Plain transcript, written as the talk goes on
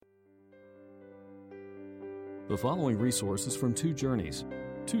The following resource is from Two Journeys.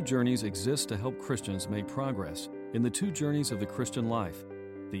 Two Journeys exists to help Christians make progress in the two journeys of the Christian life,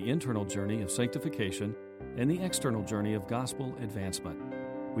 the internal journey of sanctification and the external journey of gospel advancement.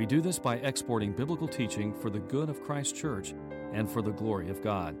 We do this by exporting biblical teaching for the good of Christ's church and for the glory of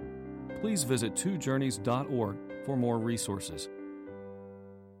God. Please visit twojourneys.org for more resources.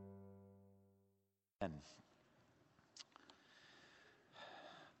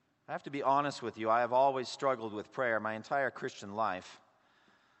 I have to be honest with you, I have always struggled with prayer my entire Christian life.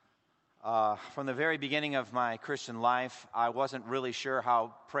 From the very beginning of my Christian life, I wasn't really sure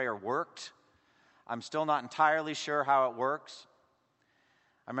how prayer worked. I'm still not entirely sure how it works.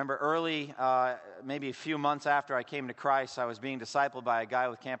 I remember early, maybe a few months after I came to Christ, I was being discipled by a guy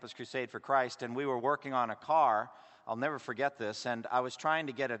with Campus Crusade for Christ, and we were working on a car. I'll never forget this, and I was trying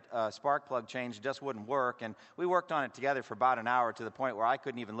to get a spark plug changed. It just wouldn't work, and we worked on it together for about an hour to the point where I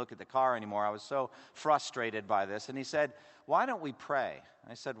couldn't even look at the car anymore. I was so frustrated by this, and he said, "Why don't we pray?"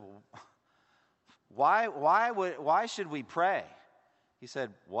 I said, well, why should we pray? He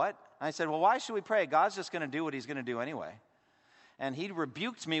said, "What?" I said, "Well, why should we pray? God's just going to do what he's going to do anyway." And he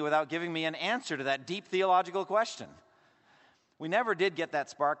rebuked me without giving me an answer to that deep theological question. We never did get that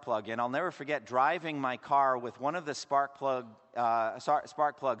spark plug in. I'll never forget driving my car with one of the spark plugs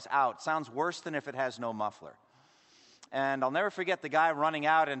out. Sounds worse than if it has no muffler. And I'll never forget the guy running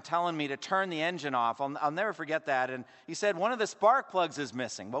out and telling me to turn the engine off. I'll never forget that. And he said, "One of the spark plugs is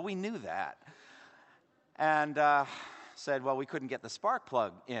missing." Well, we knew that. And said, "Well, we couldn't get the spark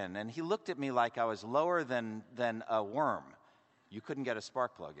plug in." And he looked at me like I was lower than a worm. "You couldn't get a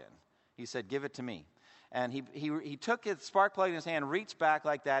spark plug in." He said, "Give it to me." And he took his spark plug in his hand, reached back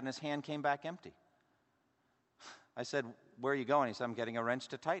like that, and his hand came back empty. I said, "Where are you going?" He said, "I'm getting a wrench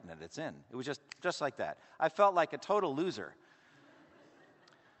to tighten it. It's in." It was just like that. I felt like a total loser.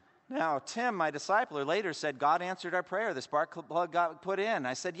 Now, Tim, my discipler, later said, "God answered our prayer. The spark plug got put in."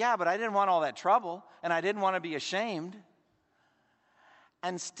 I said, "Yeah, but I didn't want all that trouble, and I didn't want to be ashamed."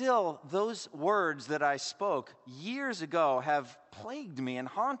 And still, those words that I spoke years ago have plagued me and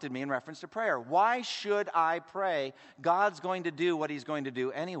haunted me in reference to prayer. Why should I pray? God's going to do what he's going to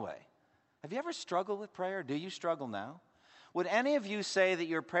do anyway. Have you ever struggled with prayer? Do you struggle now? Would any of you say that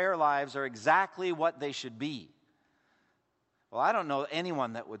your prayer lives are exactly what they should be? Well, I don't know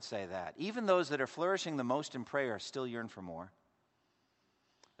anyone that would say that. Even those that are flourishing the most in prayer still yearn for more.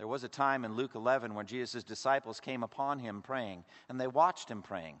 There was a time in Luke 11 when Jesus' disciples came upon him praying, and they watched him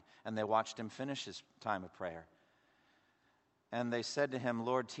praying, and they watched him finish his time of prayer. And they said to him,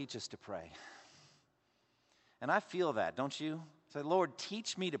 "Lord, teach us to pray." And I feel that, don't you? Say, "Lord,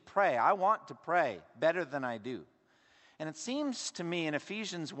 teach me to pray. I want to pray better than I do." And it seems to me in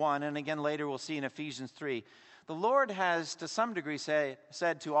Ephesians 1, and again later we'll see in Ephesians 3, the Lord has to some degree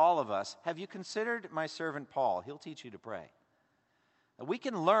said to all of us, "Have you considered my servant Paul? He'll teach you to pray." We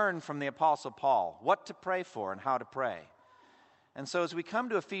can learn from the Apostle Paul what to pray for and how to pray. And so as we come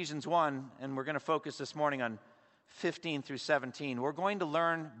to Ephesians 1, and we're going to focus this morning on 15 through 17, we're going to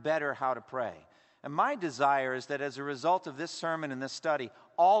learn better how to pray. And my desire is that as a result of this sermon and this study,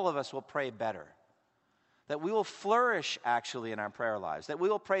 all of us will pray better. That we will flourish actually in our prayer lives. That we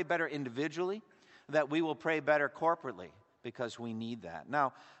will pray better individually. That we will pray better corporately, because we need that.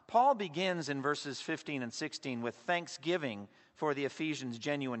 Now, Paul begins in verses 15 and 16 with thanksgiving for the Ephesians'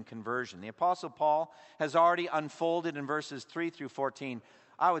 genuine conversion. The Apostle Paul has already unfolded in verses 3 through 14,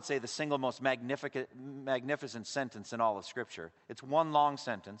 I would say the single most magnificent sentence in all of Scripture. It's one long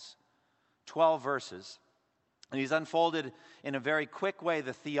sentence, 12 verses. And he's unfolded in a very quick way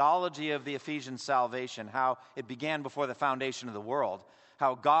the theology of the Ephesian salvation, how it began before the foundation of the world,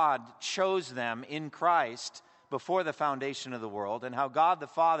 how God chose them in Christ before the foundation of the world, and how God the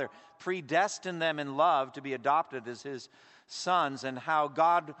Father predestined them in love to be adopted as his sons, and how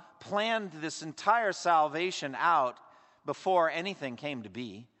God planned this entire salvation out before anything came to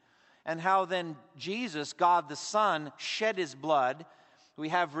be, and how then Jesus, God the Son, shed his blood. We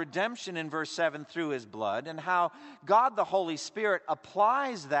have redemption in verse 7 through his blood, and how God the Holy Spirit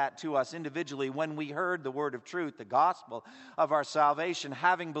applies that to us individually when we heard the word of truth, the gospel of our salvation.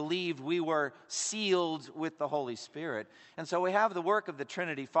 Having believed, we were sealed with the Holy Spirit. And so we have the work of the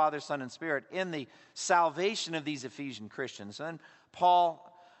Trinity, Father, Son, and Spirit in the salvation of these Ephesian Christians. And then Paul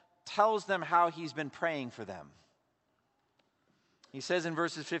tells them how he's been praying for them. He says in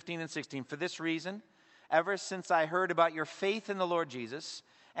verses 15 and 16, "For this reason, ever since I heard about your faith in the Lord Jesus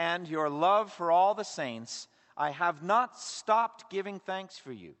and your love for all the saints, I have not stopped giving thanks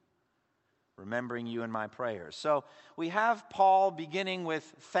for you, remembering you in my prayers." So we have Paul beginning with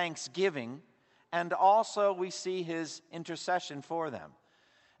thanksgiving, and also we see his intercession for them.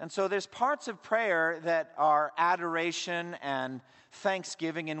 And so there's parts of prayer that are adoration and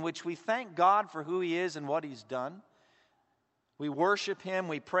thanksgiving, in which we thank God for who He is and what He's done. We worship Him,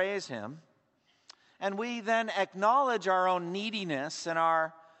 we praise Him, and we then acknowledge our own neediness and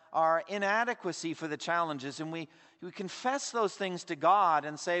our inadequacy for the challenges, and we confess those things to God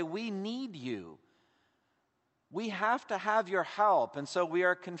and say, we need You. We have to have Your help. And so we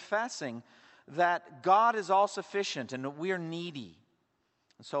are confessing that God is all sufficient and that we are needy.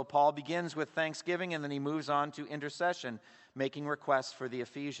 And so Paul begins with thanksgiving, and then he moves on to intercession, making requests for the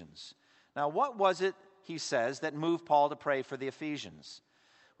Ephesians. Now, what was it, he says, that moved Paul to pray for the Ephesians?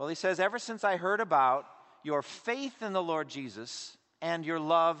 Well, he says, ever since I heard about your faith in the Lord Jesus and your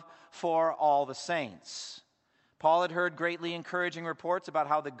love for all the saints. Paul had heard greatly encouraging reports about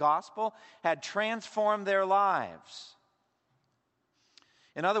how the gospel had transformed their lives.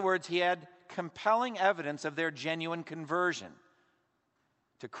 In other words, he had compelling evidence of their genuine conversion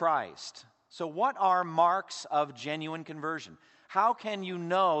to Christ. So what are marks of genuine conversion? How can you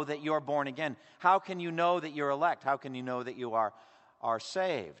know that you're born again? How can you know that you're elect? How can you know that you are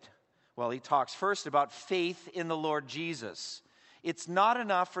saved? Well, he talks first about faith in the Lord Jesus. It's not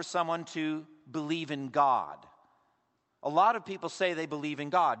enough for someone to believe in God. A lot of people say they believe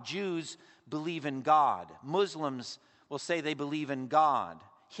in God. Jews believe in God. Muslims will say they believe in God.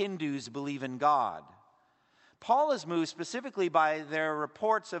 Hindus believe in God. Paul is moved specifically by their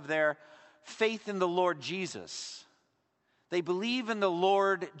reports of their faith in the Lord Jesus. They believe in the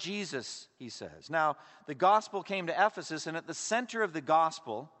Lord Jesus, he says. Now, the gospel came to Ephesus, and at the center of the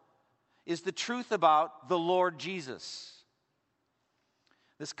gospel is the truth about the Lord Jesus.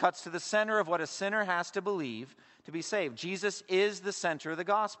 This cuts to the center of what a sinner has to believe to be saved. Jesus is the center of the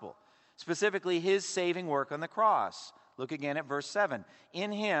gospel, specifically His saving work on the cross. Look again at verse 7.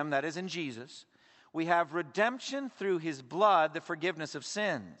 In Him, that is in Jesus, we have redemption through His blood, the forgiveness of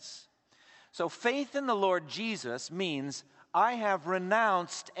sins. So faith in the Lord Jesus means I have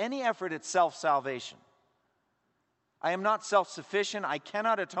renounced any effort at self-salvation. I am not self-sufficient. I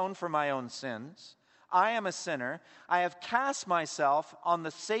cannot atone for my own sins. I am a sinner. I have cast myself on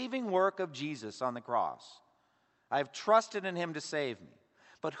the saving work of Jesus on the cross. I have trusted in Him to save me.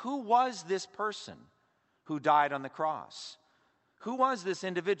 But who was this person who died on the cross? Who was this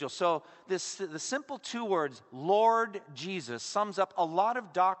individual? So the simple two words, Lord Jesus, sums up a lot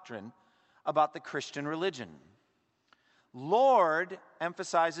of doctrine about the Christian religion. Lord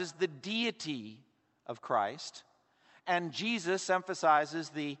emphasizes the deity of Christ, and Jesus emphasizes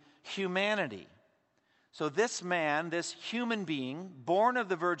the humanity. So this man, this human being, born of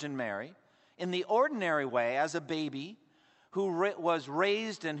the Virgin Mary, in the ordinary way as a baby, who was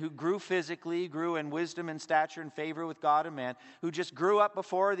raised and who grew physically, grew in wisdom and stature and favor with God and man, who just grew up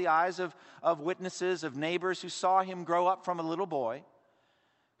before the eyes of witnesses, of neighbors who saw him grow up from a little boy,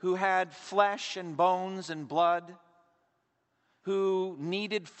 who had flesh and bones and blood, who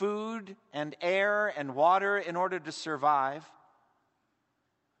needed food and air and water in order to survive,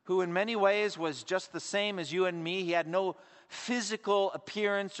 who in many ways was just the same as you and me. He had no physical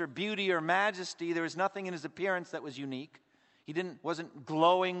appearance or beauty or majesty. There was nothing in his appearance that was unique. He wasn't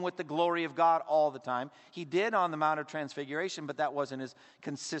glowing with the glory of God all the time. He did on the Mount of Transfiguration, but that wasn't his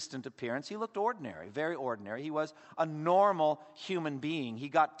consistent appearance. He looked ordinary, very ordinary. He was a normal human being. He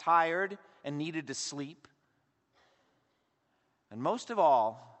got tired and needed to sleep. And most of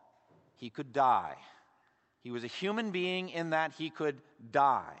all, he could die. He was a human being in that he could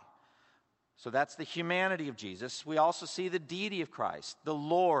die. So that's the humanity of Jesus. We also see the deity of Christ, the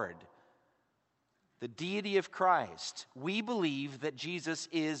Lord. The deity of Christ. We believe that Jesus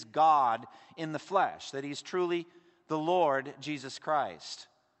is God in the flesh, that He's truly the Lord Jesus Christ.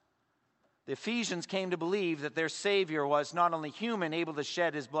 The Ephesians came to believe that their Savior was not only human, able to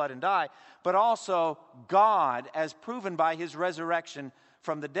shed His blood and die, but also God, as proven by His resurrection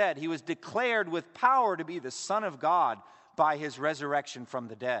from the dead. He was declared with power to be the Son of God by His resurrection from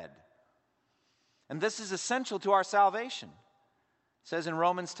the dead. And this is essential to our salvation. It says in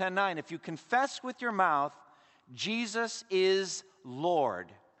Romans 10:9, if you confess with your mouth Jesus is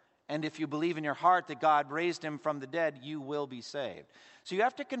Lord, and if you believe in your heart that God raised Him from the dead, you will be saved. So you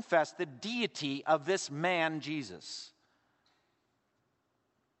have to confess the deity of this man, Jesus.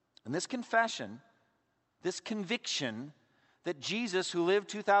 And this confession, this conviction that Jesus, who lived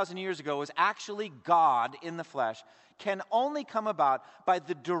 2,000 years ago, was actually God in the flesh, can only come about by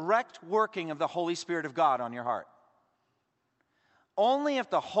the direct working of the Holy Spirit of God on your heart. Only if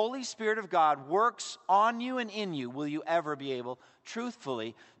the Holy Spirit of God works on you and in you will you ever be able,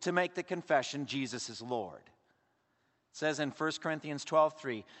 truthfully, to make the confession, Jesus is Lord. It says in 1 Corinthians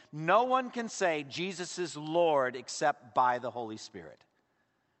 12:3, no one can say Jesus is Lord except by the Holy Spirit.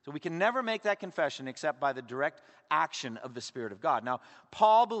 So we can never make that confession except by the direct action of the Spirit of God. Now,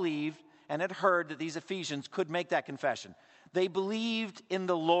 Paul believed and had heard that these Ephesians could make that confession. They believed in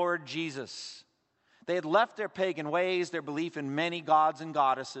the Lord Jesus. They had left their pagan ways, their belief in many gods and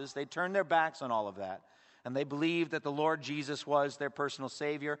goddesses. They turned their backs on all of that. And they believed that the Lord Jesus was their personal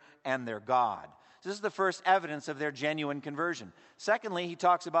Savior and their God. This is the first evidence of their genuine conversion. Secondly, he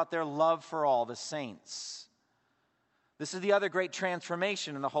talks about their love for all the saints. This is the other great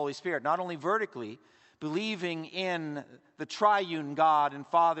transformation in the Holy Spirit. Not only vertically, believing in the triune God and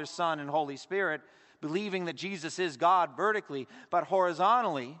Father, Son, and Holy Spirit, believing that Jesus is God vertically, but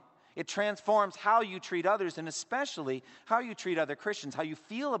horizontally, it transforms how you treat others, and especially how you treat other Christians, how you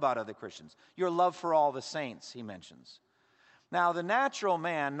feel about other Christians. Your love for all the saints, he mentions. Now, the natural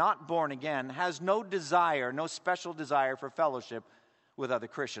man, not born again, has no desire, no special desire for fellowship with other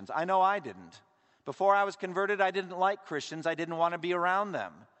Christians. I know I didn't. Before I was converted, I didn't like Christians. I didn't want to be around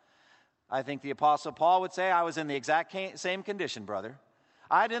them. I think the Apostle Paul would say I was in the exact same condition, brother.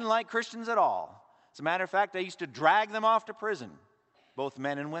 I didn't like Christians at all. As a matter of fact, I used to drag them off to prison, both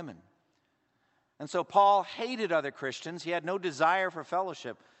men and women. And so Paul hated other Christians. He had no desire for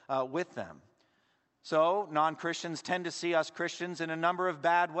fellowship with them. So non-Christians tend to see us Christians in a number of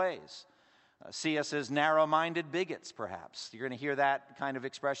bad ways. See us as narrow-minded bigots, perhaps. You're going to hear that kind of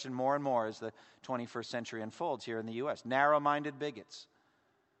expression more and more as the 21st century unfolds here in the U.S. Narrow-minded bigots.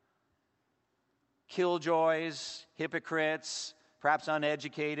 Killjoys, hypocrites, perhaps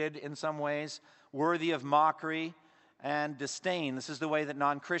uneducated in some ways, worthy of mockery and disdain. This is the way that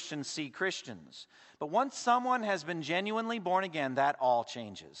non-Christians see Christians. But once someone has been genuinely born again, that all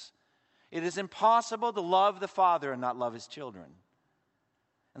changes. It is impossible to love the Father and not love his children.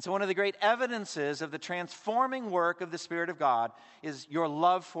 And so one of the great evidences of the transforming work of the Spirit of God is your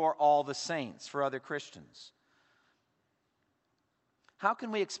love for all the saints, for other Christians. How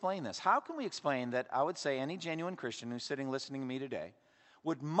can we explain this? How can we explain that I would say any genuine Christian who's sitting listening to me today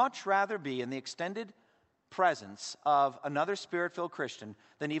would much rather be in the extended presence of another Spirit-filled Christian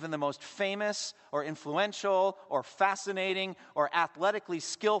than even the most famous or influential or fascinating or athletically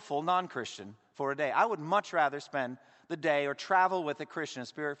skillful non-Christian for a day? I would much rather spend the day or travel with a Christian, a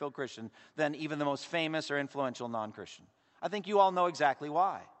Spirit-filled Christian, than even the most famous or influential non-Christian. I think you all know exactly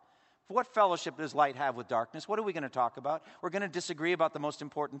why. What fellowship does light have with darkness? What are we going to talk about? We're going to disagree about the most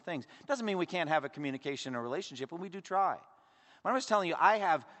important things. It doesn't mean we can't have a communication or relationship, and we do try. When I was telling you, I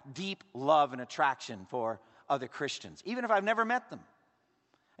have deep love and attraction for other Christians, even if I've never met them.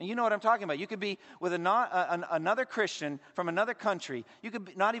 And you know what I'm talking about. You could be with another Christian from another country. You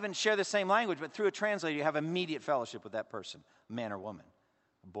could not even share the same language, but through a translator, you have immediate fellowship with that person, man or woman,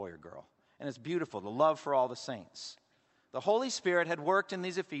 a boy or girl. And it's beautiful, the love for all the saints. The Holy Spirit had worked in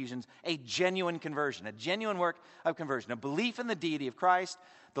these Ephesians a genuine conversion, a genuine work of conversion, a belief in the deity of Christ,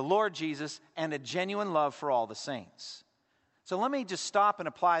 the Lord Jesus, and a genuine love for all the saints. So let me just stop and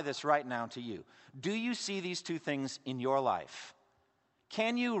apply this right now to you. Do you see these two things in your life?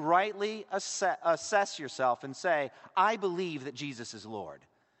 Can you rightly assess yourself and say, I believe that Jesus is Lord.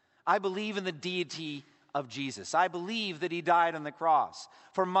 I believe in the deity of Jesus. I believe that he died on the cross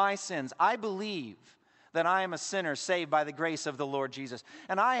for my sins. I believe that I am a sinner saved by the grace of the Lord Jesus.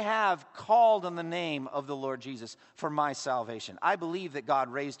 And I have called on the name of the Lord Jesus for my salvation. I believe that God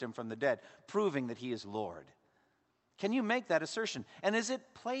raised him from the dead, proving that he is Lord. Can you make that assertion? And is it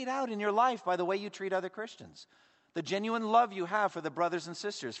played out in your life by the way you treat other Christians? The genuine love you have for the brothers and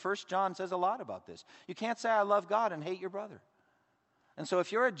sisters. 1 John says a lot about this. You can't say, I love God and hate your brother. And so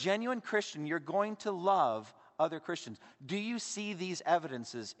if you're a genuine Christian, you're going to love other Christians. Do you see these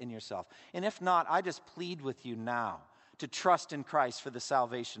evidences in yourself? And if not, I just plead with you now to trust in Christ for the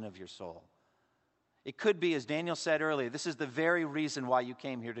salvation of your soul. It could be, as Daniel said earlier, this is the very reason why you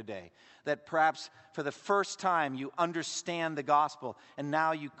came here today. That perhaps for the first time you understand the gospel and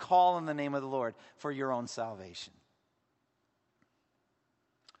now you call on the name of the Lord for your own salvation.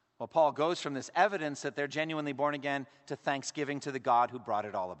 Well, Paul goes from this evidence that they're genuinely born again to thanksgiving to the God who brought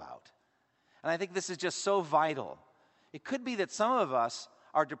it all about. And I think this is just so vital. It could be that some of us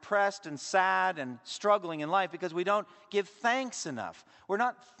are depressed and sad and struggling in life because we don't give thanks enough. We're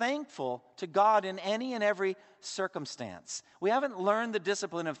not thankful to God in any and every circumstance. We haven't learned the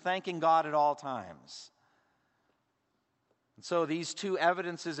discipline of thanking God at all times. And so these two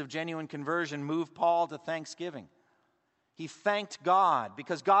evidences of genuine conversion move Paul to thanksgiving. He thanked God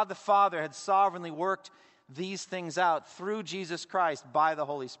because God the Father had sovereignly worked these things out through Jesus Christ by the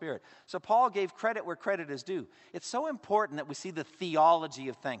Holy Spirit. So Paul gave credit where credit is due. It's so important that we see the theology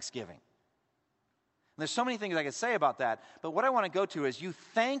of thanksgiving. And there's so many things I could say about that, but what I want to go to is you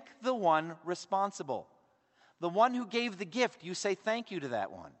thank the one responsible. the one who gave the gift, you say thank you to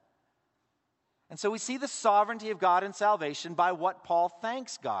that one. And so we see the sovereignty of God in salvation by what Paul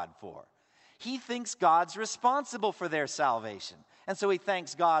thanks God for. He thinks God's responsible for their salvation, and so he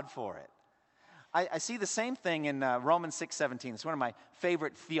thanks God for it. I see the same thing in Romans 6:17. It's one of my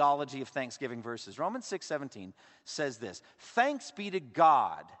favorite theology of thanksgiving verses. Romans 6:17 says this: "Thanks be to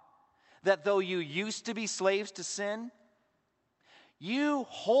God that though you used to be slaves to sin, you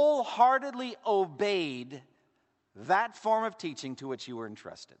wholeheartedly obeyed that form of teaching to which you were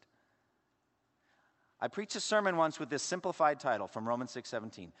entrusted." I preached a sermon once with this simplified title from Romans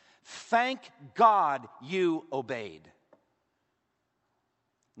 6:17. Thank God you obeyed.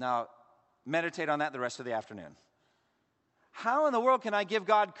 Now, meditate on that the rest of the afternoon. How in the world can I give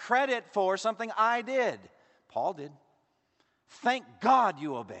God credit for something I did? Paul did. Thank God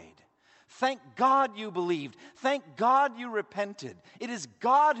you obeyed. Thank God you believed. Thank God you repented. It is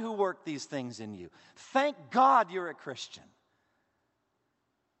God who worked these things in you. Thank God you're a Christian.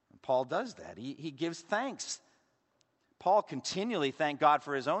 And Paul does that. He gives thanks. Paul continually thanked God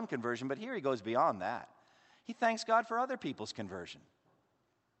for his own conversion, but here he goes beyond that. He thanks God for other people's conversion.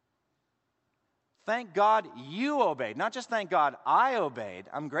 Thank God you obeyed. Not just thank God I obeyed.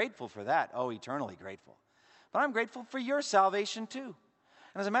 I'm grateful for that. Oh, eternally grateful. But I'm grateful for your salvation too.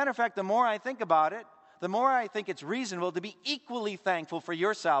 And as a matter of fact, the more I think about it, the more I think it's reasonable to be equally thankful for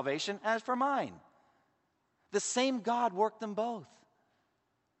your salvation as for mine. The same God worked them both.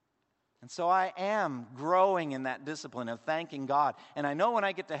 And so I am growing in that discipline of thanking God. And I know when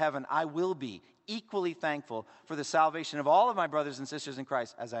I get to heaven, I will be equally thankful for the salvation of all of my brothers and sisters in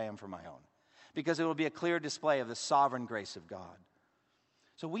Christ as I am for my own. Because it will be a clear display of the sovereign grace of God.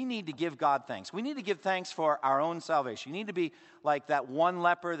 So we need to give God thanks. We need to give thanks for our own salvation. You need to be like that one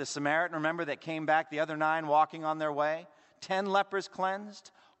leper, the Samaritan, remember, that came back, the other 9 walking on their way. 10 lepers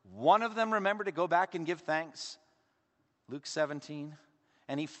cleansed. One of them remembered to go back and give thanks. Luke 17.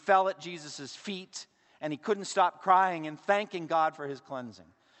 And he fell at Jesus' feet, and he couldn't stop crying and thanking God for his cleansing.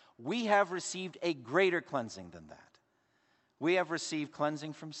 We have received a greater cleansing than that. We have received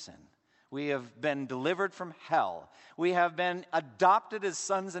cleansing from sin. We have been delivered from hell. We have been adopted as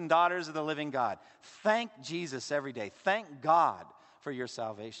sons and daughters of the living God. Thank Jesus every day. Thank God for your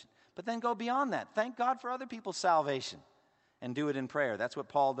salvation. But then go beyond that. Thank God for other people's salvation and do it in prayer. That's what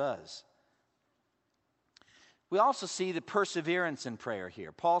Paul does. We also see the perseverance in prayer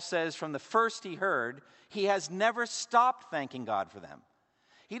here. Paul says from the first he heard, he has never stopped thanking God for them.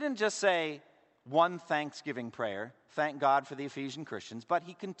 He didn't just say one thanksgiving prayer, thank God for the Ephesian Christians, but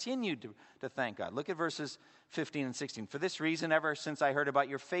he continued to thank God. Look at verses 15 and 16. For this reason, ever since I heard about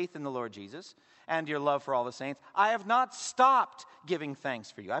your faith in the Lord Jesus and your love for all the saints, I have not stopped giving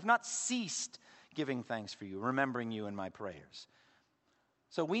thanks for you. I have not ceased giving thanks for you, remembering you in my prayers.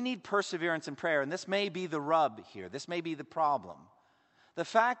 So we need perseverance in prayer, and this may be the rub here. This may be the problem. The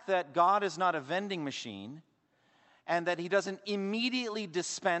fact that God is not a vending machine and that he doesn't immediately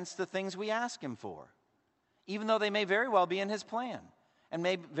dispense the things we ask him for, even though they may very well be in his plan and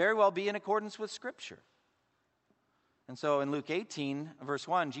may very well be in accordance with Scripture. And so in Luke 18, verse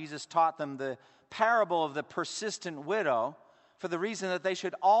 1, Jesus taught them the parable of the persistent widow for the reason that they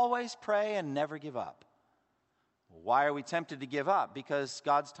should always pray and never give up. Why are we tempted to give up? Because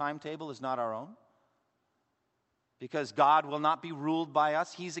God's timetable is not our own. Because God will not be ruled by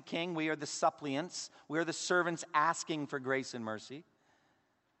us. He's a king. We are the suppliants. We are the servants asking for grace and mercy.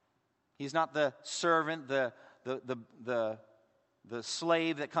 He's not the servant, the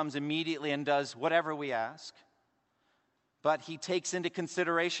slave that comes immediately and does whatever we ask. But he takes into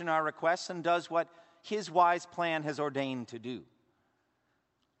consideration our requests and does what his wise plan has ordained to do.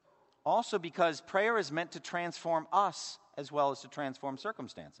 Also because prayer is meant to transform us as well as to transform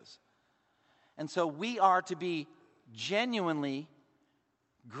circumstances. And so we are to be genuinely,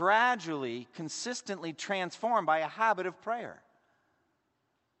 gradually, consistently transformed by a habit of prayer.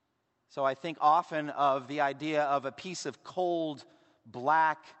 So I think often of the idea of a piece of cold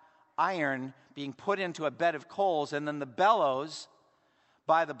black iron being put into a bed of coals and then the bellows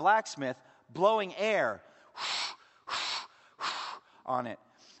by the blacksmith blowing air on it.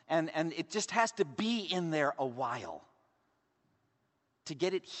 And it just has to be in there a while to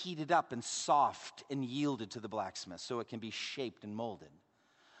get it heated up and soft and yielded to the blacksmith so it can be shaped and molded.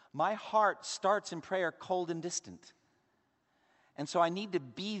 My heart starts in prayer cold and distant. And so I need to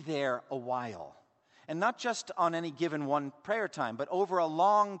be there a while. And not just on any given one prayer time, but over a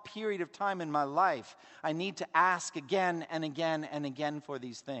long period of time in my life, I need to ask again and again and again for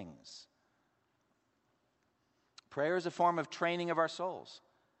these things. Prayer is a form of training of our souls.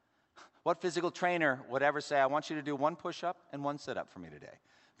 What physical trainer would ever say, I want you to do one push-up and one sit-up for me today?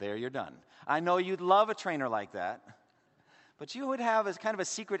 There, you're done. I know you'd love a trainer like that, but you would have as kind of a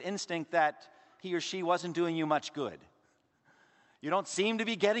secret instinct that he or she wasn't doing you much good. You don't seem to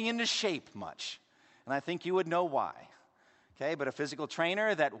be getting into shape much, and I think you would know why. Okay, but a physical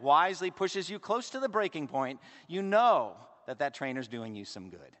trainer that wisely pushes you close to the breaking point, you know that trainer's doing you some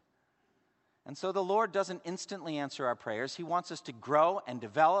good. And so the Lord doesn't instantly answer our prayers. He wants us to grow and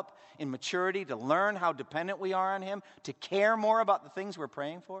develop in maturity, to learn how dependent we are on Him, to care more about the things we're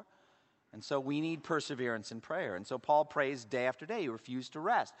praying for. And so we need perseverance in prayer. And so Paul prays day after day. He refused to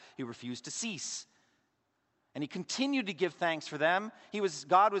rest. He refused to cease. And he continued to give thanks for them.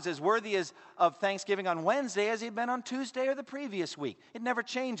 God was as worthy of thanksgiving on Wednesday as he had been on Tuesday or the previous week. It never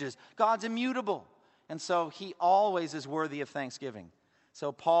changes. God's immutable. And so he always is worthy of thanksgiving.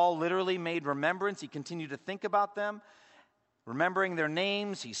 So Paul literally made remembrance. He continued to think about them, remembering their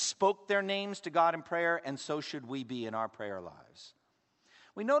names. He spoke their names to God in prayer, and so should we be in our prayer lives.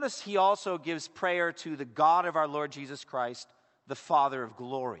 We notice he also gives prayer to the God of our Lord Jesus Christ, the Father of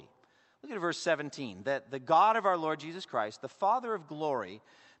glory. Look at verse 17, that the God of our Lord Jesus Christ, the Father of glory,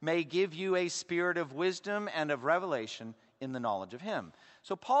 may give you a spirit of wisdom and of revelation in the knowledge of Him.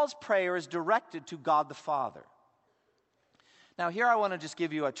 So Paul's prayer is directed to God the Father. Now here I want to just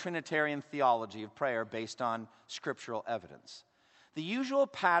give you a Trinitarian theology of prayer based on scriptural evidence. The usual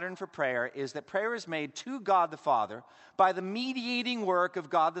pattern for prayer is that prayer is made to God the Father by the mediating work of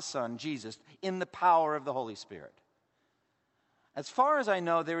God the Son, Jesus, in the power of the Holy Spirit. As far as I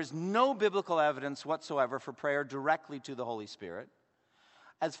know, there is no biblical evidence whatsoever for prayer directly to the Holy Spirit.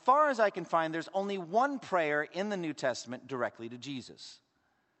 As far as I can find, there's only one prayer in the New Testament directly to Jesus.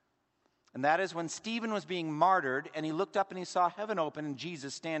 And that is when Stephen was being martyred, and he looked up and he saw heaven open and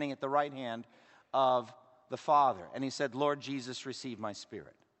Jesus standing at the right hand of the Father. And he said, Lord Jesus, receive my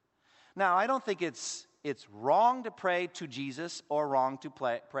spirit. Now, I don't think it's wrong to pray to Jesus or wrong to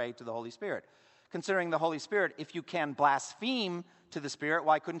pray to the Holy Spirit. Considering the Holy Spirit, if you can blaspheme to the Spirit,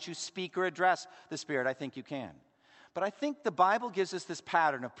 why couldn't you speak or address the Spirit? I think you can. But I think the Bible gives us this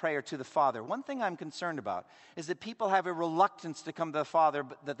pattern of prayer to the Father. One thing I'm concerned about is that people have a reluctance to come to the Father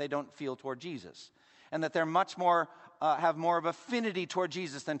that they don't feel toward Jesus. And that they're much more, have more of affinity toward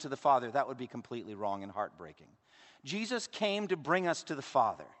Jesus than to the Father. That would be completely wrong and heartbreaking. Jesus came to bring us to the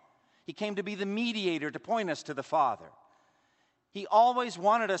Father. He came to be the mediator to point us to the Father. He always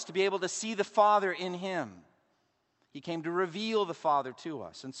wanted us to be able to see the Father in Him. He came to reveal the Father to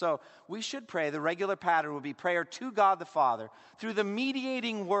us. And so we should pray. The regular pattern would be prayer to God the Father through the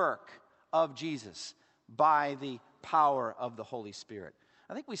mediating work of Jesus by the power of the Holy Spirit.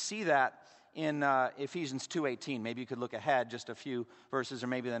 I think we see that in Ephesians 2:18. Maybe you could look ahead just a few verses or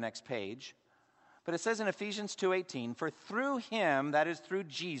maybe the next page. But it says in Ephesians 2:18, for through Him, that is through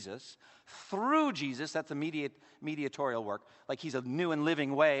Jesus, that's the mediatorial work, like He's a new and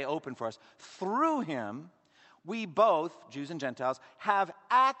living way open for us. Through Him, we both, Jews and Gentiles, have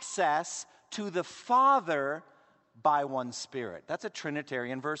access to the Father by one Spirit. That's a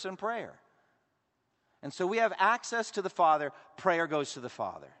Trinitarian verse in prayer. And so we have access to the Father, prayer goes to the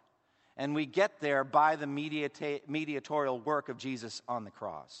Father. And we get there by the mediatorial work of Jesus on the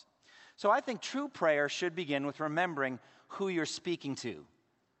cross. So I think true prayer should begin with remembering who you're speaking to.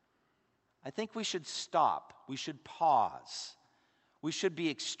 I think we should stop. We should pause. We should be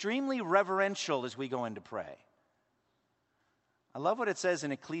extremely reverential as we go into pray. I love what it says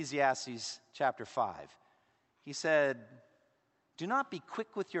in Ecclesiastes chapter 5. He said, do not be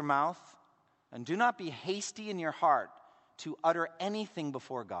quick with your mouth, and do not be hasty in your heart to utter anything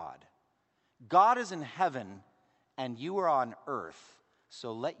before God. God is in heaven, and you are on earth,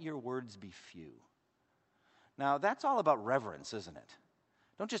 so let your words be few. Now, that's all about reverence, isn't it?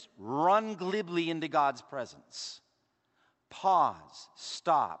 Don't just run glibly into God's presence. Pause,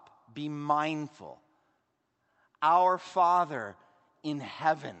 stop, be mindful. Our Father in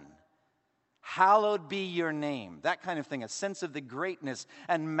heaven, hallowed be your name. That kind of thing, a sense of the greatness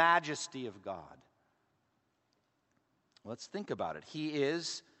and majesty of God. Let's think about it. He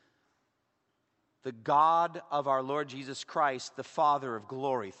is the God of our Lord Jesus Christ, the Father of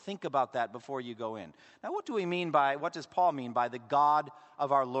glory. Think about that before you go in. Now, what does Paul mean by the God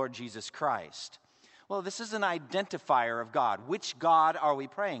of our Lord Jesus Christ? Well, this is an identifier of God. Which God are we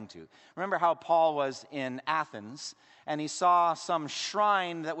praying to? Remember how Paul was in Athens, and he saw some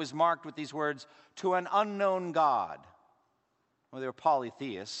shrine that was marked with these words, to an unknown God. Well, they were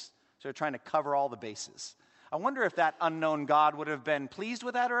polytheists, so they're trying to cover all the bases. I wonder if that unknown God would have been pleased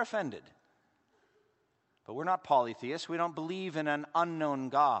with that or offended. But we're not polytheists. We don't believe in an unknown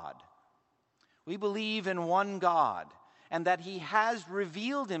God. We believe in one God, and that He has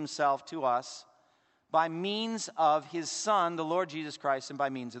revealed Himself to us by means of his Son, the Lord Jesus Christ, and by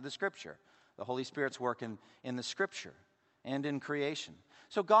means of the Scripture. The Holy Spirit's work in the Scripture and in creation.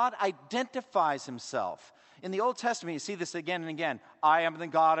 So God identifies himself. In the Old Testament, you see this again and again. I am the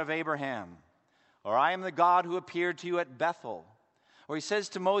God of Abraham. Or I am the God who appeared to you at Bethel. Or he says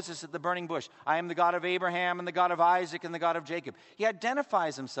to Moses at the burning bush, I am the God of Abraham and the God of Isaac and the God of Jacob. He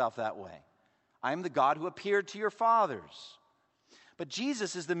identifies himself that way. I am the God who appeared to your fathers. But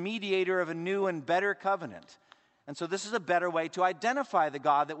Jesus is the mediator of a new and better covenant. And so this is a better way to identify the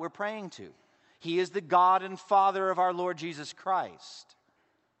God that we're praying to. He is the God and Father of our Lord Jesus Christ.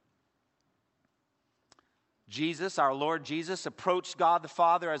 Jesus, our Lord Jesus, approached God the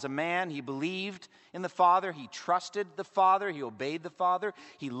Father as a man. He believed in the Father. He trusted the Father. He obeyed the Father.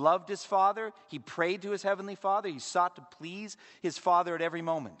 He loved his Father. He prayed to his heavenly Father. He sought to please his Father at every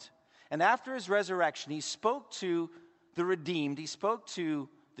moment. And after his resurrection, he spoke to the redeemed. He spoke to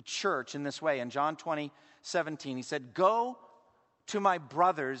the church in this way. In John 20:17, he said, Go to my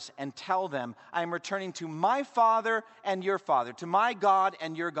brothers and tell them, I am returning to my Father and your Father, to my God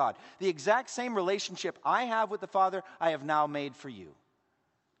and your God. The exact same relationship I have with the Father, I have now made for you.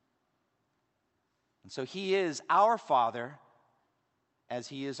 And so he is our Father, as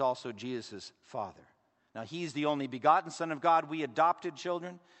he is also Jesus' Father. Now, he's the only begotten Son of God. We adopted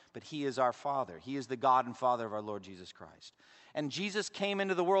children, but he is our Father. He is the God and Father of our Lord Jesus Christ. And Jesus came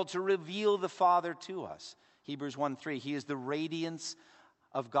into the world to reveal the Father to us. Hebrews 1:3, he is the radiance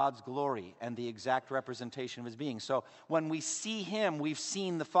of God's glory and the exact representation of his being. So when we see him, we've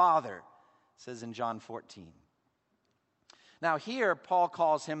seen the Father, it says in John 14. Now here, Paul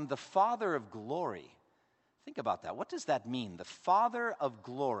calls him the Father of glory. Think about that. What does that mean? The Father of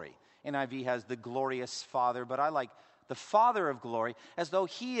glory. NIV has the glorious Father, but I like the Father of glory, as though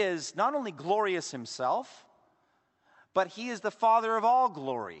he is not only glorious himself, but he is the Father of all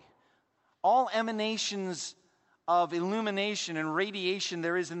glory. All emanations of illumination and radiation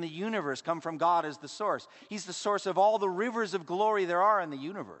there is in the universe come from God as the source. He's the source of all the rivers of glory there are in the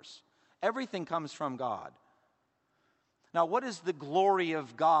universe. Everything comes from God. Now, what is the glory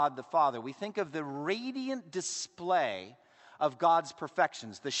of God the Father? We think of the radiant display of God's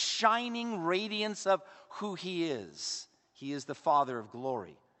perfections, the shining radiance of who he is. He is the Father of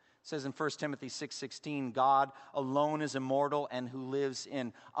glory. It says in 1 Timothy 6:16, God alone is immortal and who lives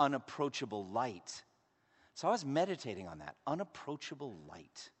in unapproachable light. So I was meditating on that, unapproachable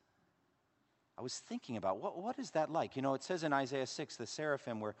light. I was thinking about, what is that like? You know, it says in Isaiah 6, the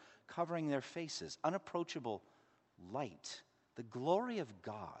seraphim were covering their faces, unapproachable light, the glory of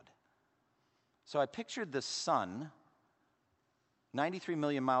God. So I pictured the sun 93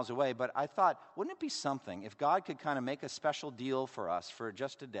 million miles away, but I thought, wouldn't it be something if God could kind of make a special deal for us for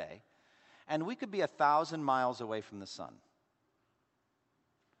just a day, and we could be 1,000 miles away from the sun?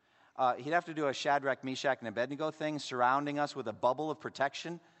 He'd have to do a Shadrach, Meshach, and Abednego thing, surrounding us with a bubble of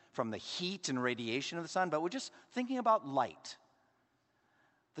protection from the heat and radiation of the sun, but we're just thinking about light.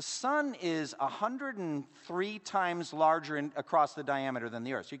 The sun is 103 times larger across the diameter than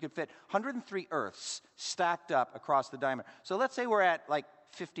the earth. So you could fit 103 earths stacked up across the diameter. So let's say we're at like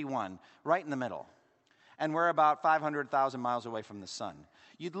 51, right in the middle. And we're about 500,000 miles away from the sun.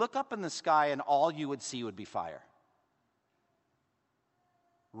 You'd look up in the sky and all you would see would be fire.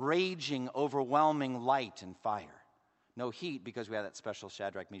 Raging, overwhelming light and fire. No heat because we had that special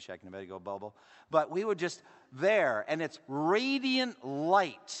Shadrach, Meshach, and Abednego bubble. But we were just there, and it's radiant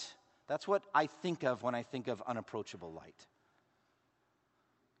light. That's what I think of when I think of unapproachable light.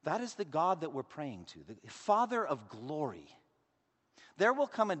 That is the God that we're praying to, the Father of glory. There will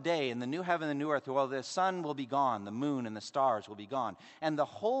come a day in the new heaven and the new earth where the sun will be gone, the moon and the stars will be gone, and the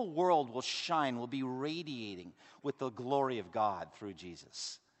whole world will shine, will be radiating with the glory of God through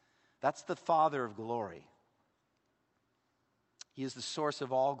Jesus. That's the Father of glory. He is the source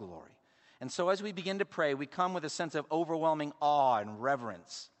of all glory. And so as we begin to pray, we come with a sense of overwhelming awe and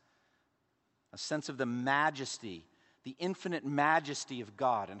reverence, a sense of the majesty, the infinite majesty of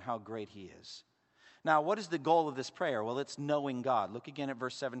God and how great he is. Now, what is the goal of this prayer? Well, it's knowing God. Look again at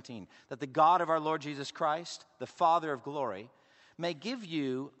verse 17. That the God of our Lord Jesus Christ, the Father of glory, may give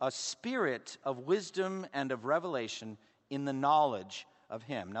you a spirit of wisdom and of revelation in the knowledge of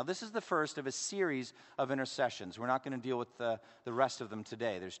him. Now, this is the first of a series of intercessions. We're not going to deal with the rest of them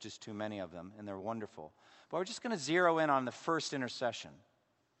today. There's just too many of them, and they're wonderful. But we're just going to zero in on the first intercession.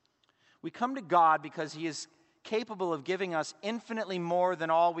 We come to God because he is capable of giving us infinitely more than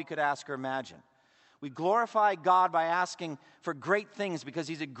all we could ask or imagine. We glorify God by asking for great things because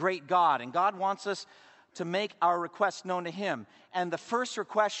he's a great God, and God wants us to make our requests known to him. And the first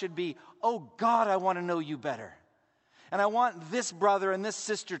request should be, oh God, I want to know you better. And I want this brother and this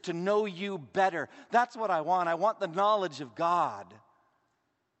sister to know you better. That's what I want. I want the knowledge of God.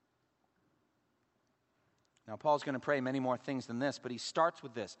 Now, Paul's going to pray many more things than this, but he starts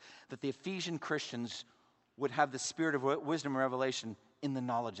with this, that the Ephesian Christians would have the spirit of wisdom and revelation in the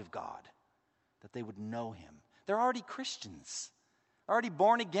knowledge of God, that they would know him. They're already Christians, already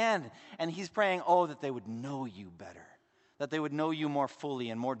born again, and he's praying, that they would know you better, that they would know you more fully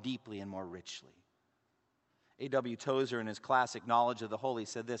and more deeply and more richly. A.W. Tozer, in his classic Knowledge of the Holy,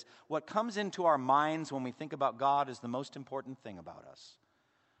 said this: what comes into our minds when we think about God is the most important thing about us.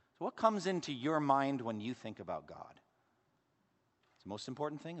 So what comes into your mind when you think about God? It's the most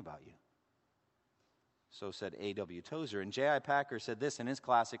important thing about you. So said A.W. Tozer. And J.I. Packer said this in his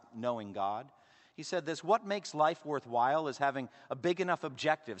classic Knowing God. He said this: what makes life worthwhile is having a big enough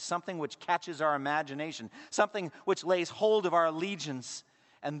objective, something which catches our imagination, something which lays hold of our allegiance.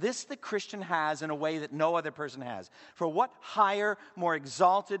 And this the Christian has in a way that no other person has. For what higher, more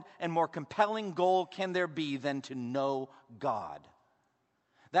exalted, and more compelling goal can there be than to know God?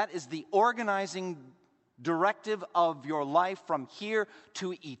 That is the organizing directive of your life from here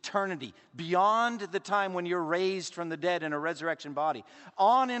to eternity, beyond the time when you're raised from the dead in a resurrection body.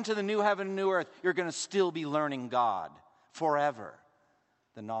 On into the new heaven and new earth, you're going to still be learning God forever,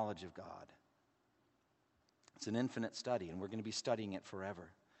 the knowledge of God. It's an infinite study, and we're going to be studying it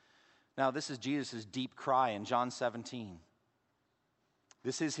forever. Now, this is Jesus' deep cry in John 17.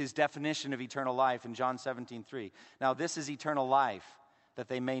 This is his definition of eternal life in John 17:3. Now, this is eternal life, that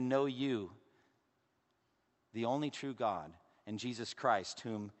they may know you, the only true God, and Jesus Christ,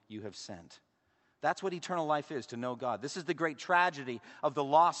 whom you have sent. That's what eternal life is, to know God. This is the great tragedy of the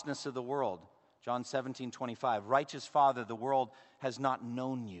lostness of the world. John 17:25. Righteous Father, the world has not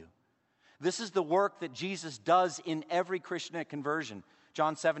known you. This is the work that Jesus does in every Christian at conversion.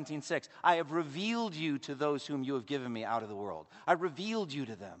 John 17:6. I have revealed you to those whom you have given me out of the world. I revealed you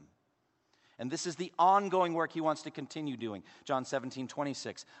to them. And this is the ongoing work he wants to continue doing. John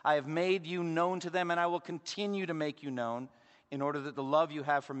 17:26. I have made you known to them, and I will continue to make you known, in order that the love you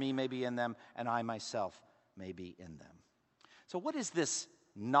have for me may be in them, and I myself may be in them. So what is this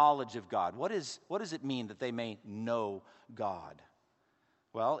knowledge of God? What does it mean that they may know God?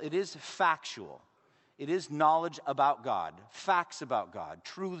 Well, it is factual. It is knowledge about God, facts about God,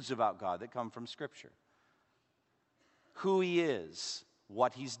 truths about God that come from Scripture. Who he is,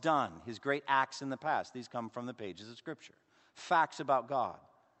 what he's done, his great acts in the past. These come from the pages of Scripture. Facts about God.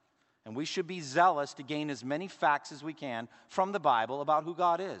 And we should be zealous to gain as many facts as we can from the Bible about who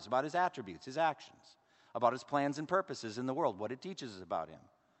God is, about his attributes, his actions, about his plans and purposes in the world, what it teaches us about him.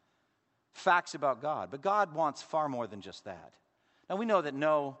 Facts about God. But God wants far more than just that. Now, we know that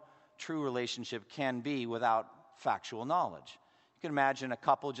no true relationship can be without factual knowledge. You can imagine a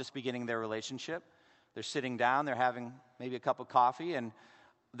couple just beginning their relationship. They're sitting down, they're having maybe a cup of coffee, and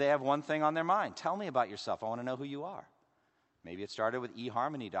they have one thing on their mind. Tell me about yourself. I want to know who you are. Maybe it started with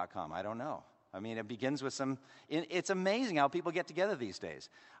eharmony.com. I don't know. I mean, it begins with it's amazing how people get together these days.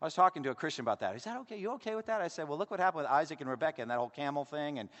 I was talking to a Christian about that. He said, okay, you okay with that? I said, well, look what happened with Isaac and Rebekah and that whole camel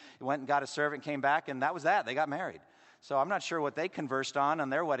thing, and he went and got a servant, came back, and that was that. They got married. So I'm not sure what they conversed on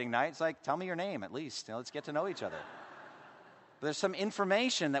their wedding night. It's like, tell me your name at least. Let's get to know each other. But there's some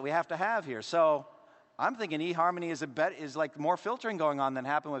information that we have to have here. So I'm thinking eHarmony is like more filtering going on than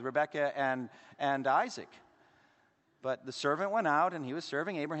happened with Rebekah and Isaac. But the servant went out, and he was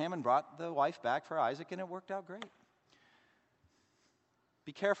serving Abraham and brought the wife back for Isaac, and it worked out great.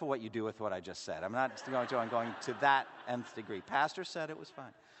 Be careful what you do with what I just said. I'm not going to that nth degree. Pastor said it was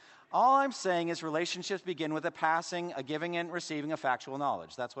fine. All I'm saying is relationships begin with a passing, a giving and receiving of factual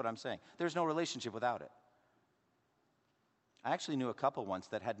knowledge. That's what I'm saying. There's no relationship without it. I actually knew a couple once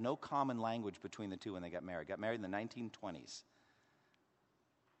that had no common language between the two when they got married. Got married in the 1920s.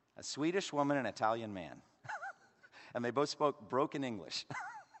 A Swedish woman and an Italian man. And they both spoke broken English.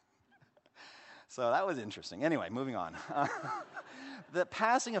 So that was interesting. Anyway, moving on. The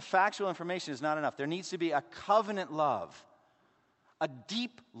passing of factual information is not enough. There needs to be a covenant love. A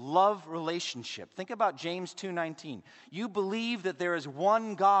deep love relationship. Think about James 2:19. You believe that there is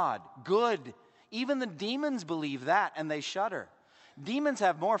one God, good. Even the demons believe that, and they shudder. Demons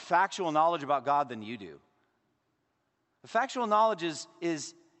have more factual knowledge about God than you do. The factual knowledge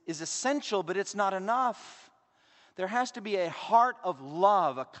is essential, but it's not enough. There has to be a heart of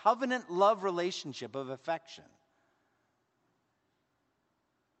love, a covenant love relationship of affection.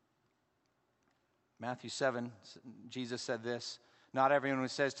 Matthew 7, Jesus said this, not everyone who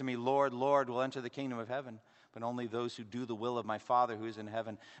says to me, Lord, Lord, will enter the kingdom of heaven, but only those who do the will of my Father who is in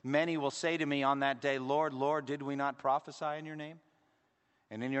heaven. Many will say to me on that day, Lord, Lord, did we not prophesy in your name?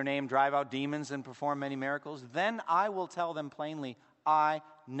 and in your name drive out demons and perform many miracles, then I will tell them plainly, I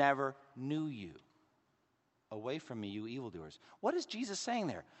never knew you. Away from me, you evildoers. What is Jesus saying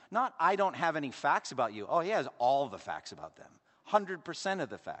there? Not, I don't have any facts about you. Oh, he has all the facts about them. 100% of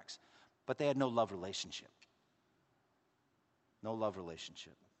the facts. But they had no love relationship. No love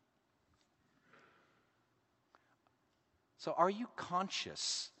relationship. So are you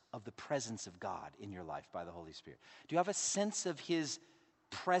conscious of the presence of God in your life by the Holy Spirit? Do you have a sense of his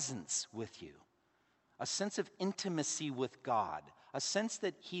presence with you? A sense of intimacy with God? A sense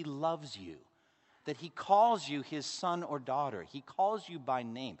that he loves you? That he calls you his son or daughter? He calls you by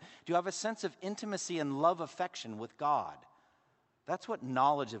name? Do you have a sense of intimacy and love affection with God? That's what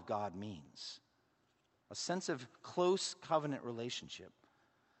knowledge of God means. A sense of close covenant relationship.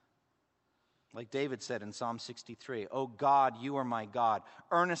 Like David said in Psalm 63, "O God, you are my God.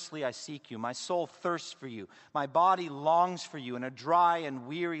 Earnestly I seek you. My soul thirsts for you. My body longs for you in a dry and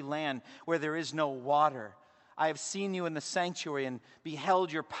weary land where there is no water. I have seen you in the sanctuary and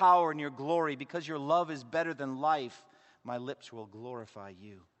beheld your power and your glory. Because your love is better than life, my lips will glorify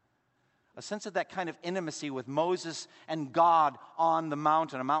you." A sense of that kind of intimacy with Moses and God on the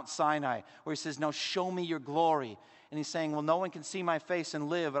mountain, on Mount Sinai, where he says, "Now show me your glory." And he's saying, well, no one can see my face and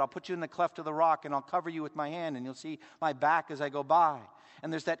live, but I'll put you in the cleft of the rock and I'll cover you with my hand and you'll see my back as I go by.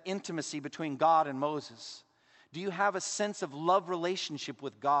 And there's that intimacy between God and Moses. Do you have a sense of love relationship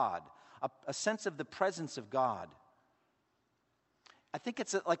with God? A sense of the presence of God? I think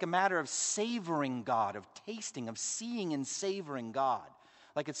it's like a matter of savoring God, of tasting, of seeing and savoring God.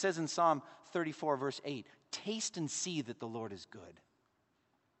 Like it says in Psalm 34, verse 8, taste and see that the Lord is good.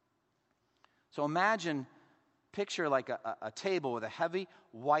 So picture like a table with a heavy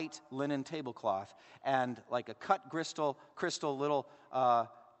white linen tablecloth and like a cut crystal little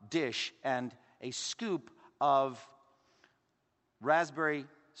dish and a scoop of raspberry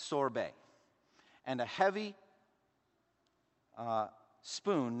sorbet and a heavy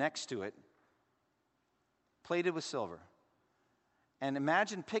spoon next to it, plated with silver. And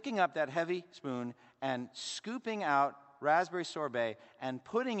imagine picking up that heavy spoon and scooping out raspberry sorbet and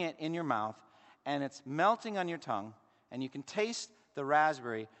putting it in your mouth, and it's melting on your tongue, and you can taste the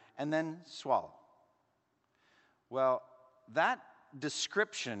raspberry and then swallow. Well, that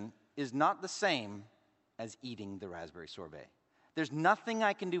description is not the same as eating the raspberry sorbet. There's nothing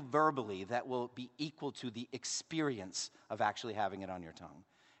I can do verbally that will be equal to the experience of actually having it on your tongue.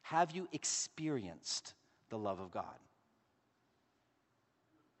 Have you experienced the love of God?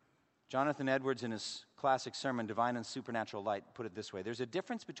 Jonathan Edwards, in his classic sermon, Divine and Supernatural Light, put it this way: there's a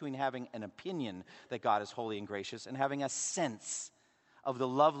difference between having an opinion that God is holy and gracious and having a sense of the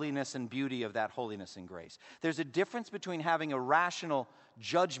loveliness and beauty of that holiness and grace. There's a difference between having a rational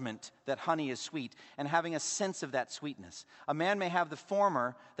judgment that honey is sweet and having a sense of that sweetness. A man may have the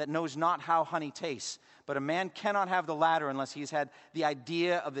former that knows not how honey tastes, but a man cannot have the latter unless he's had the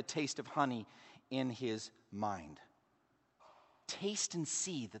idea of the taste of honey in his mind. Taste and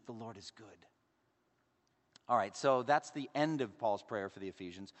see that the Lord is good. All right, so that's the end of Paul's prayer for the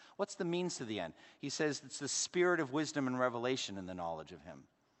Ephesians. What's the means to the end? He says it's the spirit of wisdom and revelation in the knowledge of him.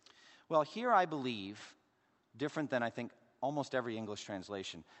 Well, here I believe, different than I think almost every English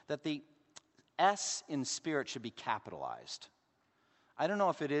translation, that the S in spirit should be capitalized. I don't know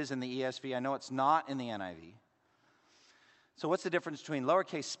if it is in the ESV. I know it's not in the NIV. So what's the difference between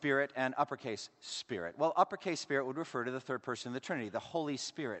lowercase spirit and uppercase spirit? Well, uppercase spirit would refer to the third person of the Trinity, the Holy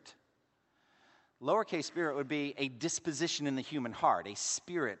Spirit. Lowercase spirit would be a disposition in the human heart, a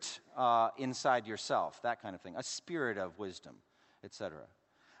spirit inside yourself, that kind of thing, a spirit of wisdom, etc.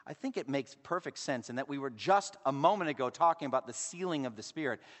 I think it makes perfect sense in that we were just a moment ago talking about the sealing of the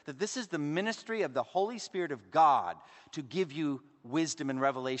Spirit, that this is the ministry of the Holy Spirit of God to give you wisdom and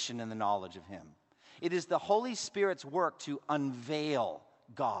revelation in the knowledge of Him. It is the Holy Spirit's work to unveil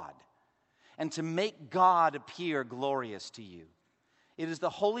God and to make God appear glorious to you. It is the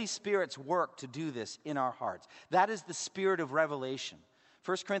Holy Spirit's work to do this in our hearts. That is the spirit of revelation.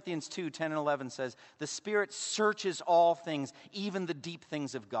 1 Corinthians 2, 10 and 11 says, "The Spirit searches all things, even the deep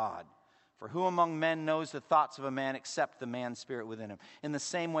things of God. For who among men knows the thoughts of a man except the man's spirit within him? In the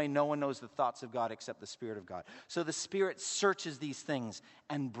same way, no one knows the thoughts of God except the Spirit of God." So the Spirit searches these things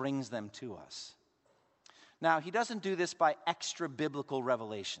and brings them to us. Now, He doesn't do this by extra biblical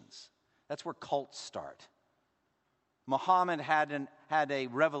revelations. That's where cults start. Muhammad had a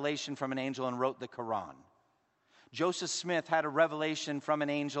revelation from an angel and wrote the Quran. Joseph Smith had a revelation from an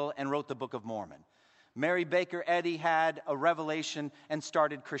angel and wrote the Book of Mormon. Mary Baker Eddy had a revelation and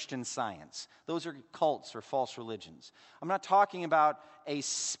started Christian Science. Those are cults or false religions. I'm not talking about a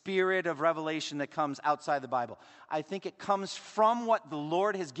spirit of revelation that comes outside the Bible. I think it comes from what the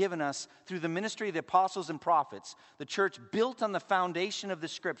Lord has given us through the ministry of the apostles and prophets, the church built on the foundation of the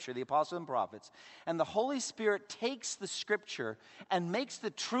Scripture, the apostles and prophets, and the Holy Spirit takes the Scripture and makes the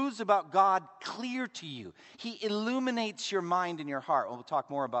truths about God clear to you. He illuminates your mind and your heart. We'll talk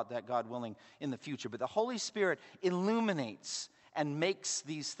more about that, God willing, in the future. But the Holy Spirit illuminates and makes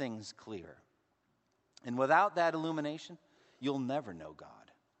these things clear. And without that illumination, you'll never know God.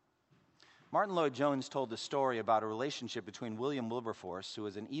 Martin Lloyd-Jones told a story about a relationship between William Wilberforce, who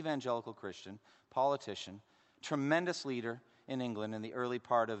was an evangelical Christian, politician, tremendous leader in England in the early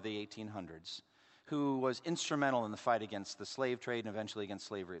part of the 1800s, who was instrumental in the fight against the slave trade and eventually against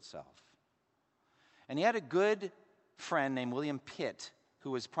slavery itself. And he had a good friend named William Pitt, who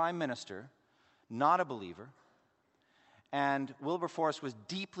was prime minister, not a believer, and Wilberforce was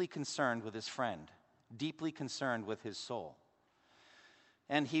deeply concerned with his friend, deeply concerned with his soul.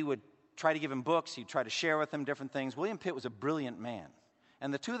 And he would try to give him books, he'd try to share with him different things. William Pitt was a brilliant man.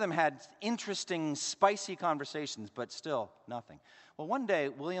 And the two of them had interesting, spicy conversations, but still nothing. Well, one day,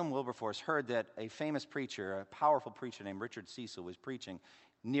 William Wilberforce heard that a famous preacher, a powerful preacher named Richard Cecil, was preaching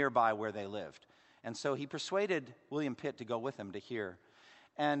nearby where they lived. And so he persuaded William Pitt to go with him to hear.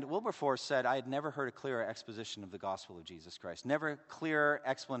 And Wilberforce said, I had never heard a clearer exposition of the gospel of Jesus Christ, never a clearer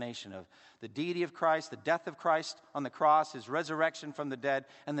explanation of the deity of Christ, the death of Christ on the cross, his resurrection from the dead,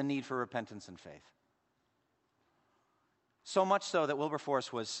 and the need for repentance and faith. So much so that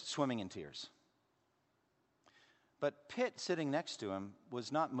Wilberforce was swimming in tears. But Pitt, sitting next to him,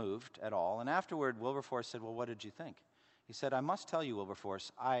 was not moved at all. And afterward, Wilberforce said, well, what did you think? He said, I must tell you,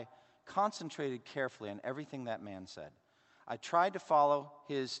 Wilberforce, I concentrated carefully on everything that man said. I tried to follow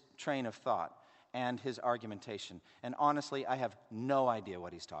his train of thought and his argumentation. And honestly, I have no idea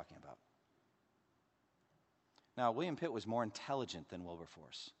what he's talking about. Now, William Pitt was more intelligent than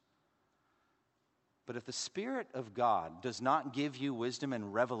Wilberforce. But if the Spirit of God does not give you wisdom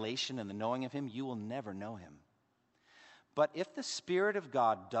and revelation and the knowing of Him, you will never know Him. But if the Spirit of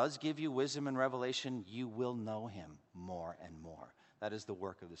God does give you wisdom and revelation, you will know Him more and more. That is the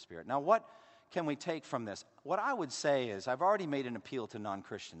work of the Spirit. Now, what can we take from this? What I would say is, I've already made an appeal to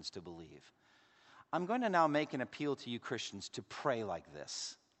non-Christians to believe. I'm going to now make an appeal to you Christians to pray like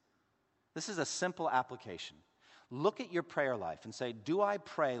this. This is a simple application. Look at your prayer life and say, do I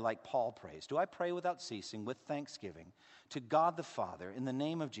pray like Paul prays? Do I pray without ceasing, with thanksgiving, to God the Father, in the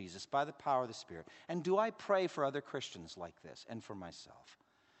name of Jesus, by the power of the Spirit? And do I pray for other Christians like this and for myself?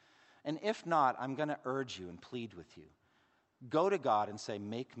 And if not, I'm going to urge you and plead with you. Go to God and say,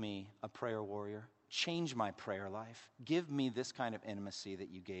 make me a prayer warrior. Change my prayer life. Give me this kind of intimacy that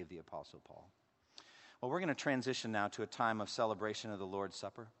you gave the Apostle Paul. Well, we're going to transition now to a time of celebration of the Lord's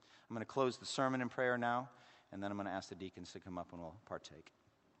Supper. I'm going to close the sermon in prayer now, and then I'm going to ask the deacons to come up and we'll partake.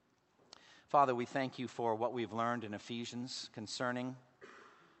 Father, we thank you for what we've learned in Ephesians concerning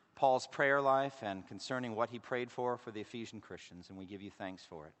Paul's prayer life and concerning what he prayed for the Ephesian Christians, and we give you thanks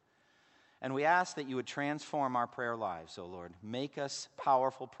for it. And we ask that you would transform our prayer lives, O Lord. Make us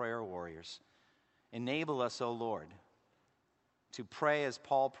powerful prayer warriors. Enable us, O Lord, to pray as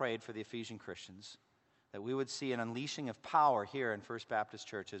Paul prayed for the Ephesian Christians, that we would see an unleashing of power here in First Baptist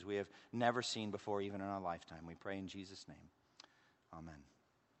Church as we have never seen before, even in our lifetime. We pray in Jesus' name. Amen.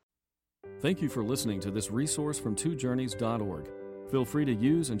 Thank you for listening to this resource from twojourneys.org. Feel free to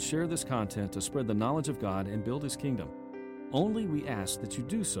use and share this content to spread the knowledge of God and build His kingdom. Only we ask that you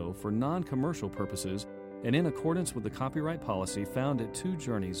do so for non-commercial purposes and in accordance with the copyright policy found at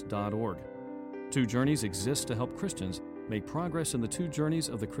twojourneys.org. Two Journeys exists to help Christians make progress in the two journeys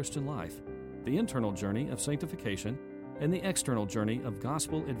of the Christian life, the internal journey of sanctification and the external journey of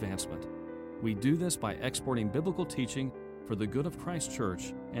gospel advancement. We do this by exporting biblical teaching for the good of Christ's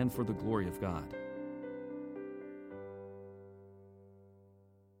church and for the glory of God.